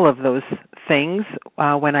from all of those things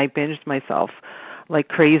when I binged myself like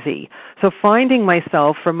crazy. So finding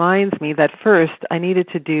myself reminds me that first I needed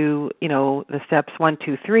to do, the steps 1,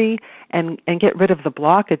 2, 3 and get rid of the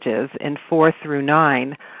blockages in 4 through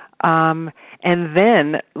 9. And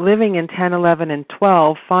then living in 10, 11, and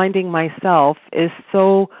 12, finding myself is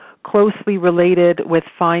so closely related with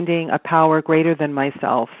finding a power greater than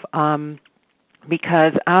myself.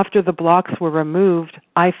 Because after the blocks were removed,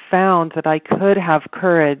 I found that I could have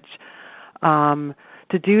courage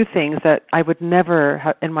to do things that I would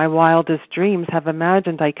never, in my wildest dreams, have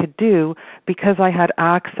imagined I could do because I had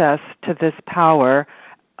access to this power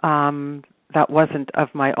that wasn't of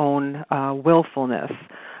my own willfulness.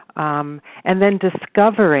 And then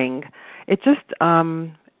discovering, it just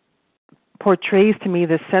portrays to me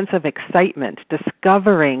this sense of excitement,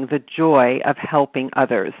 discovering the joy of helping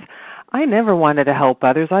others. I never wanted to help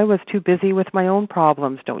others. I was too busy with my own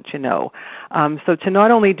problems, don't you know? So to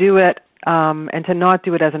not only do it and to not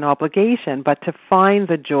do it as an obligation, but to find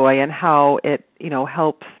the joy and how it,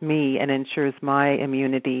 helps me and ensures my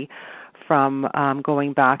immunity from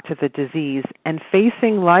going back to the disease and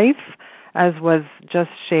facing life, as was just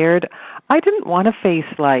shared. I didn't want to face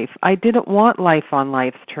life. I didn't want life on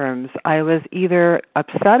life's terms. I was either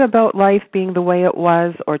upset about life being the way it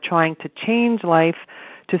was or trying to change life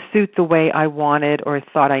to suit the way I wanted or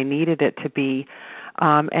thought I needed it to be.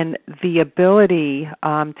 And the ability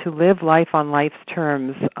to live life on life's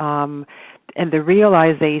terms and the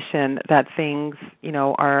realization that things,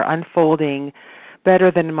 are unfolding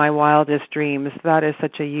better than in my wildest dreams, that is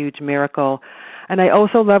such a huge miracle. And I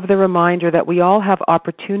also love the reminder that we all have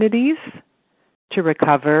opportunities to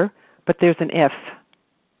recover, but there's an if.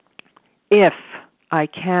 If I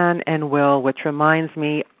can and will, which reminds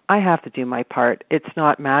me I have to do my part. It's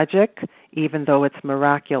not magic, even though it's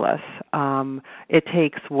miraculous. It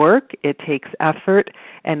takes work, it takes effort,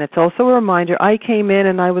 and it's also a reminder. I came in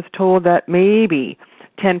and I was told that maybe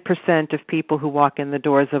 10% of people who walk in the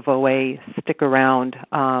doors of OA stick around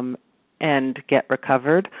and get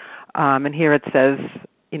recovered. And here it says,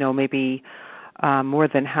 maybe more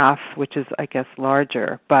than half, which is, I guess,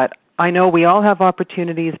 larger. But I know we all have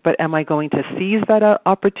opportunities, but am I going to seize that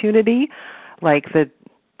opportunity like the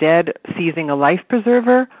dead seizing a life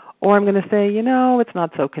preserver? Or I'm going to say, it's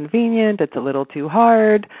not so convenient, it's a little too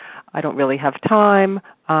hard, I don't really have time,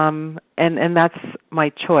 and that's my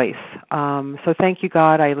choice. So thank you,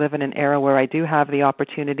 God, I live in an era where I do have the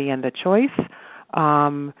opportunity and the choice.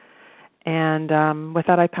 And with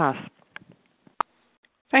that, I pass.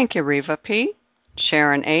 Thank you, Reva P.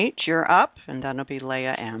 Sharon H., you're up, and then it'll be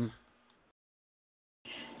Leah M.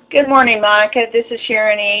 Good morning, Monica. This is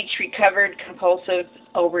Sharon H., recovered compulsive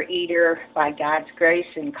overeater by God's grace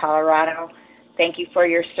in Colorado. Thank you for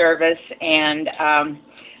your service, and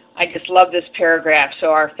I just love this paragraph. So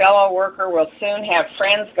our fellow worker will soon have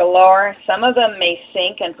friends galore. Some of them may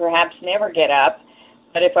sink and perhaps never get up.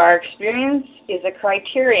 But if our experience is a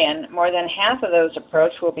criterion, more than half of those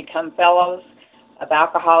approached will become fellows of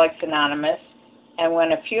Alcoholics Anonymous. And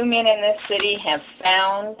when a few men in this city have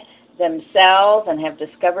found themselves and have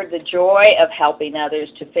discovered the joy of helping others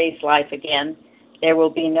to face life again, there will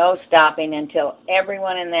be no stopping until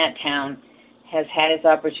everyone in that town has had his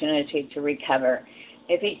opportunity to recover,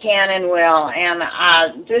 if he can and will.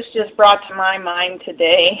 And this just brought to my mind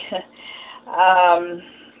today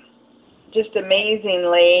just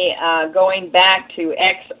amazingly, going back to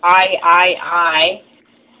XIII,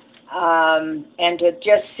 and to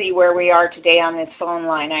just see where we are today on this phone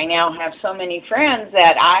line. I now have so many friends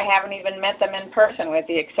that I haven't even met them in person, with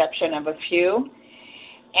the exception of a few.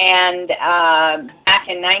 And back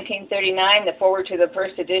in 1939, the foreword to the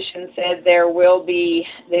first edition said there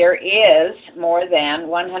is more than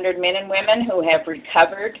 100 men and women who have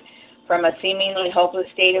recovered from a seemingly hopeless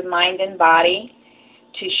state of mind and body.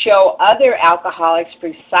 To show other alcoholics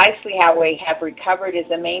precisely how we have recovered is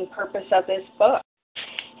the main purpose of this book.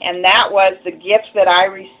 And that was the gift that I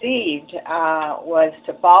received, was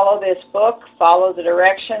to follow this book, follow the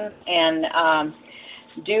directions, and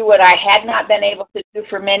do what I had not been able to do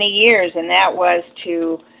for many years, and that was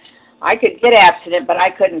I could get abstinent, but I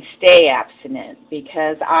couldn't stay abstinent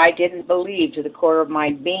because I didn't believe to the core of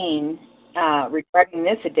my being regarding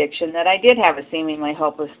this addiction that I did have a seemingly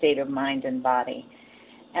hopeless state of mind and body.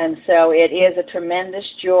 And so it is a tremendous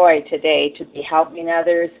joy today to be helping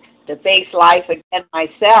others, to face life again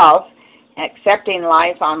myself, accepting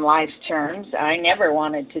life on life's terms. I never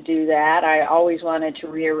wanted to do that. I always wanted to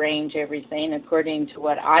rearrange everything according to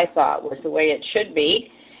what I thought was the way it should be.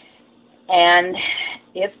 And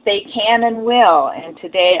if they can and will, and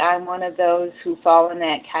today I'm one of those who fall in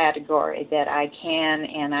that category, that I can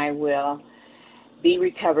and I will be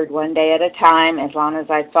recovered one day at a time, as long as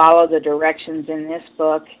I follow the directions in this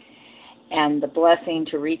book, and the blessing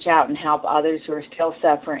to reach out and help others who are still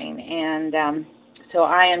suffering. And so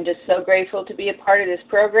I am just so grateful to be a part of this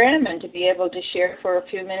program and to be able to share for a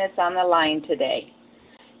few minutes on the line today.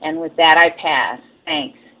 And with that, I pass.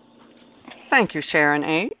 Thanks. Thank you, Sharon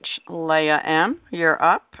H. Leah M., you're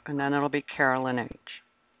up, and then it'll be Carolyn H.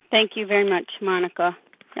 Thank you very much, Monica.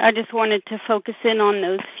 I just wanted to focus in on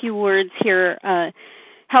those few words here,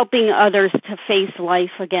 helping others to face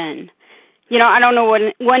life again. You know, I don't know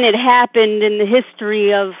when it happened in the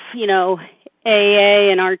history of,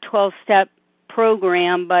 AA and our 12-step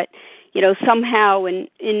program, but, somehow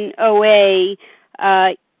in OA,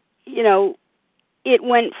 it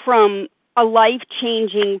went from a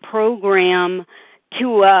life-changing program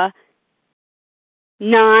to a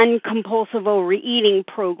non-compulsive overeating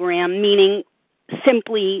program, meaning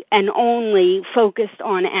simply and only focused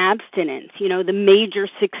on abstinence, the major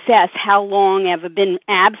success, how long have I been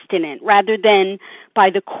abstinent, rather than by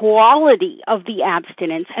the quality of the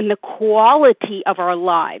abstinence and the quality of our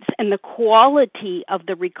lives and the quality of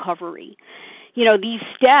the recovery. These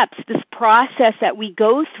steps, this process that we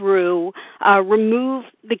go through, remove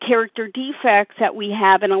the character defects that we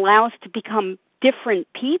have and allow us to become different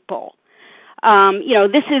people.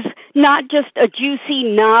 This is not just a juicy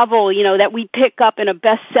novel, that we pick up in a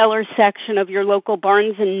bestseller section of your local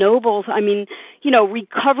Barnes and Nobles. I mean,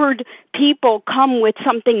 recovered people come with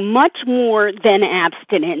something much more than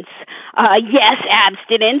abstinence. Yes,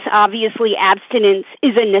 abstinence. Obviously, abstinence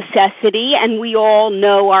is a necessity, and we all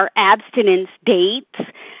know our abstinence dates,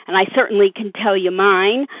 and I certainly can tell you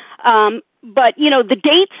mine. But, the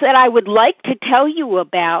dates that I would like to tell you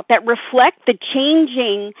about that reflect the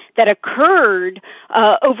changing that occurred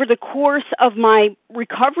over the course of my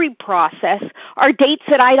recovery process are dates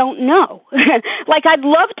that I don't know. Like, I'd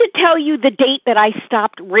love to tell you the date that I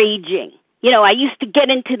stopped raging. I used to get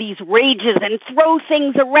into these rages and throw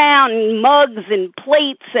things around, mugs and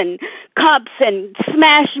plates and cups and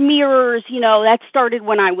smash mirrors. That started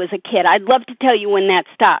when I was a kid. I'd love to tell you when that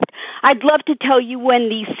stopped. I'd love to tell you when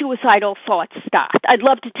these suicidal thoughts stopped. I'd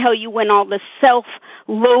love to tell you when all the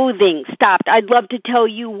self-loathing stopped. I'd love to tell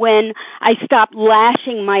you when I stopped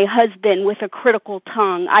lashing my husband with a critical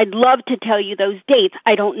tongue. I'd love to tell you those dates.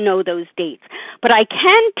 I don't know those dates. But I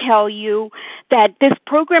can tell you that this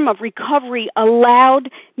program of recovery allowed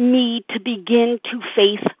me to begin to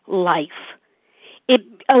face life. It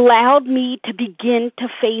allowed me to begin to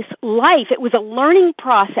face life. It was a learning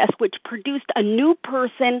process which produced a new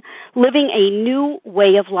person living a new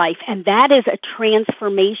way of life, and that is a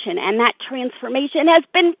transformation, and that transformation has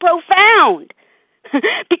been profound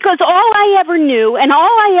because all I ever knew and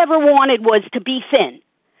all I ever wanted was to be thin,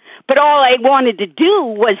 but all I wanted to do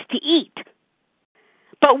was to eat.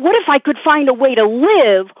 But what if I could find a way to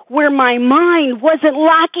live where my mind wasn't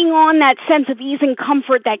locking on that sense of ease and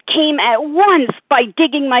comfort that came at once by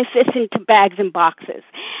digging my fists into bags and boxes?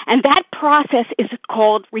 And that process is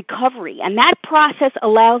called recovery. And that process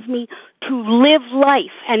allows me to live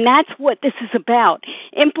life. And that's what this is about,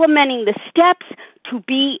 implementing the steps to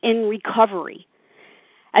be in recovery.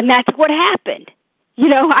 And that's what happened.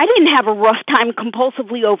 I didn't have a rough time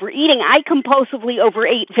compulsively overeating. I compulsively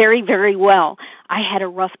overate very, very well. I had a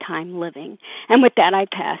rough time living. And with that, I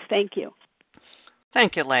pass. Thank you.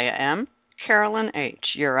 Thank you, Leah M. Carolyn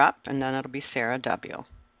H., you're up, and then it'll be Sarah W.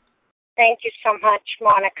 Thank you so much,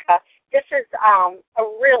 Monica. This is a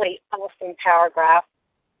really awesome paragraph,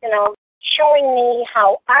 showing me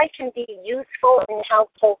how I can be useful and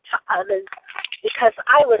helpful to others, because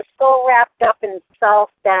I was so wrapped up in self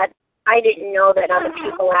that I didn't know that other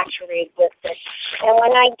people actually existed. And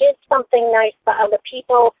when I did something nice for other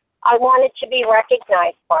people, I wanted to be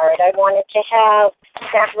recognized for it. I wanted to have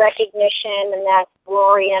that recognition and that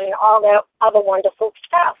glory and all that other wonderful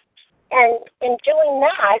stuff. And in doing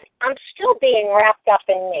that, I'm still being wrapped up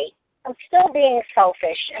in me. I'm still being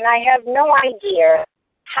selfish, and I have no idea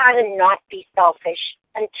how to not be selfish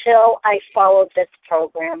until I followed this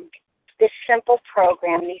program, this simple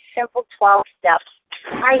program, these simple 12 steps.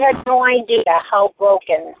 I had no idea how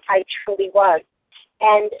broken I truly was.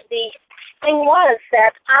 And the thing was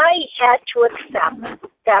that I had to accept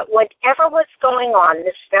that whatever was going on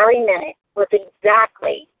this very minute was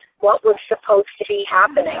exactly what was supposed to be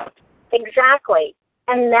happening. Exactly.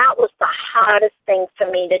 And that was the hardest thing for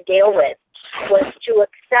me to deal with, was to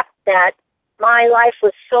accept that my life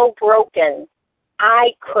was so broken, I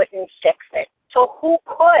couldn't fix it. So who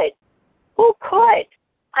could? Who could?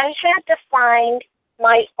 I had to find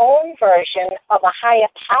my own version of a higher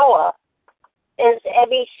power. As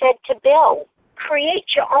Evie said to Bill, create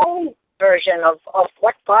your own version of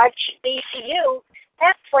what God should be for you.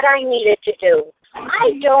 That's what I needed to do.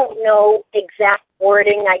 I don't know exact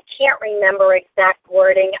wording. I can't remember exact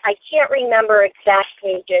wording. I can't remember exact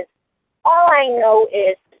pages. All I know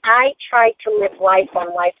is I try to live life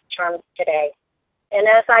on life's terms today. And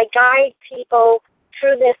as I guide people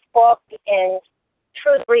through this book and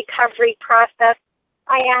through the recovery process,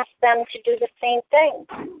 I ask them to do the same thing.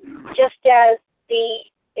 Just as the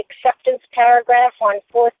acceptance paragraph on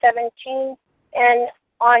 417 and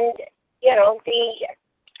on, the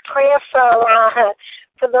prayer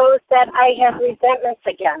for those that I have resentments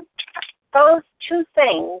against. Those two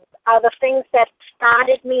things are the things that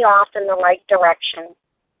started me off in the right direction.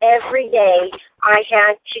 Every day I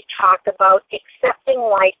had to talk about accepting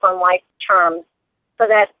life on life's terms so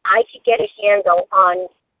that I could get a handle on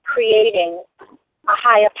creating a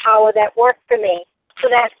higher power that worked for me, so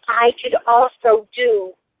that I could also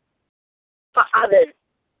do for others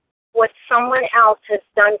what someone else has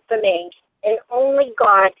done for me. And only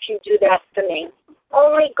God can do that for me.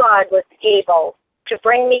 Only God was able to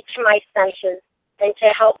bring me to my senses and to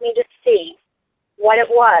help me to see what it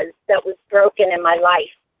was that was broken in my life,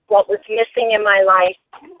 what was missing in my life,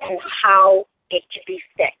 and how it could be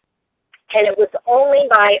fixed. And it was only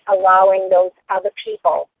by allowing those other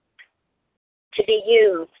people to be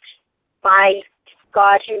used by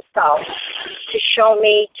God himself to show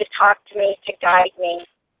me, to talk to me, to guide me.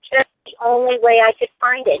 That's the only way I could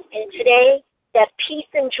find it. And today, that peace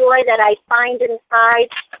and joy that I find inside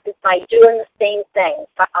is by doing the same thing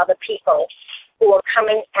for other people who are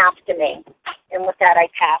coming after me. And with that, I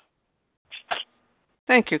pass.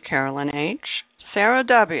 Thank you, Carolyn H. Sarah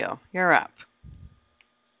W., you're up.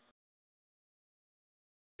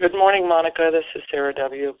 Good morning, Monica. This is Sarah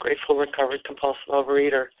W., grateful, recovered, compulsive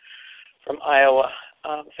overeater from Iowa.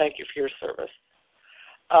 Thank you for your service.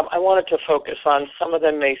 I wanted to focus on some of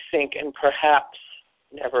them may sink and perhaps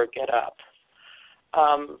never get up.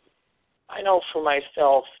 I know for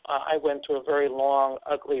myself, I went through a very long,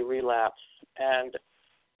 ugly relapse, and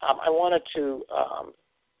I wanted to,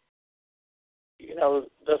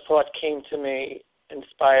 the thought came to me,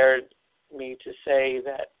 inspired me to say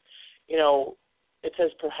that, it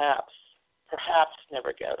says perhaps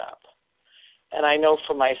never get up. And I know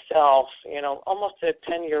for myself, almost a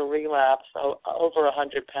 10-year relapse, over a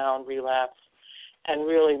 100-pound relapse, and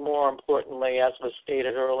really more importantly, as was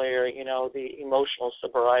stated earlier, the emotional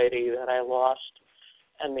sobriety that I lost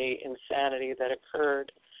and the insanity that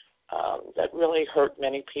occurred that really hurt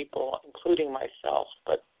many people, including myself,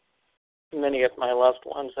 but many of my loved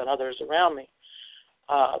ones and others around me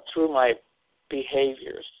through my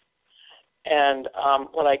behaviors. And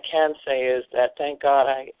what I can say is that thank God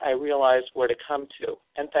I realized where to come to,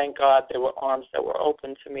 and thank God there were arms that were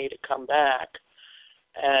open to me to come back,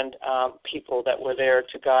 and people that were there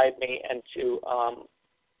to guide me and to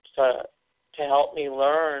help me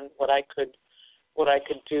learn what I could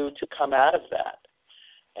do to come out of that.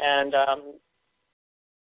 And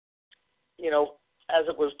as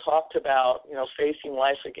it was talked about, facing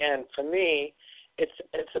life again. For me,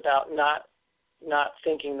 it's about not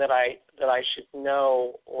thinking that I should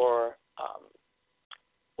know or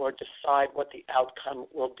decide what the outcome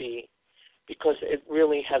will be, because it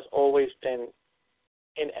really has always been,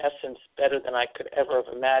 in essence, better than I could ever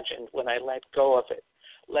have imagined when I let go of it,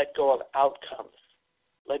 let go of outcomes,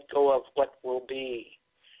 let go of what will be,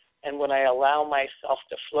 And when I allow myself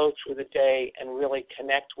to flow through the day and really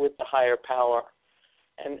connect with the higher power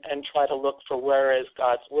and try to look for where is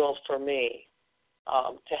God's will for me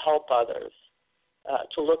to help others,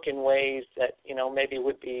 to look in ways that, maybe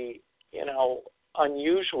would be,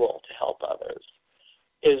 unusual to help others,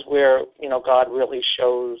 is where, God really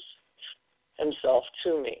shows himself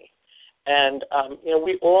to me. And,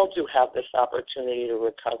 we all do have this opportunity to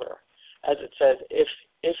recover. As it says,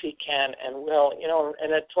 if he can and will,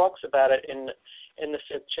 and it talks about it in the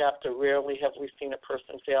 5th chapter, rarely have we seen a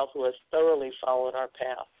person fail who has thoroughly followed our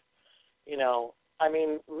path.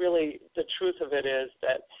 Really, the truth of it is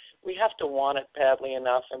that we have to want it badly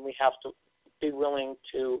enough, and we have to be willing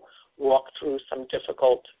to walk through some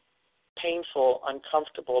difficult, painful,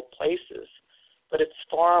 uncomfortable places. But it's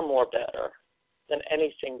far more better than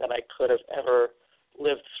anything that I could have ever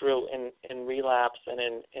lived through in relapse and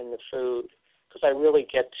in the food, because I really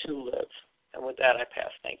get to live. And with that, I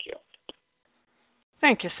pass. Thank you.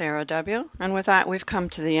 Thank you, Sarah W. And with that, we've come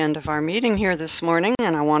to the end of our meeting here this morning,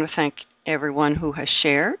 and I want to thank everyone who has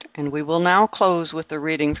shared. And we will now close with the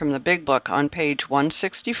reading from the Big Book on page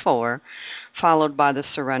 164, followed by the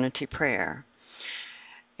Serenity Prayer.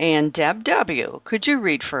 And Deb W., could you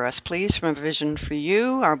read for us, please, from A Vision for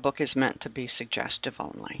You? Our book is meant to be suggestive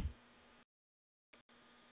only.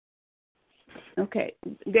 Okay.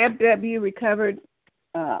 Deb W., Recovered,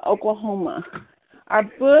 Oklahoma. Our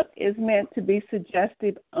book is meant to be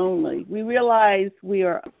suggestive only. We realize we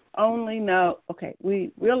know only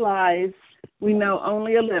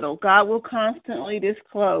a little. God will constantly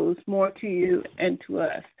disclose more to you and to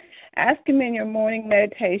us. Ask him in your morning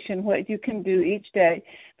meditation what you can do each day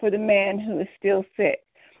for the man who is still sick.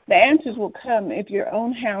 The answers will come if your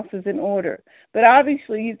own house is in order. But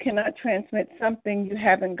obviously you cannot transmit something you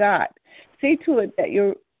haven't got. See to it that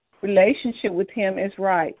your relationship with him is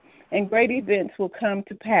right, and great events will come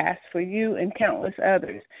to pass for you and countless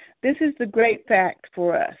others. This is the great fact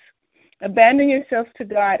for us. Abandon yourselves to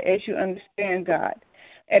God as you understand God.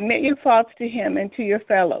 Admit your faults to him and to your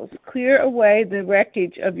fellows. Clear away the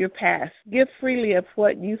wreckage of your past. Give freely of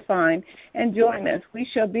what you find, and join us. We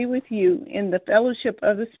shall be with you in the fellowship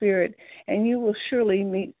of the Spirit, and you will surely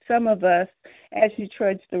meet some of us as you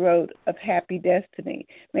trudge the road of happy destiny.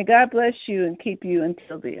 May God bless you and keep you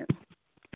until then.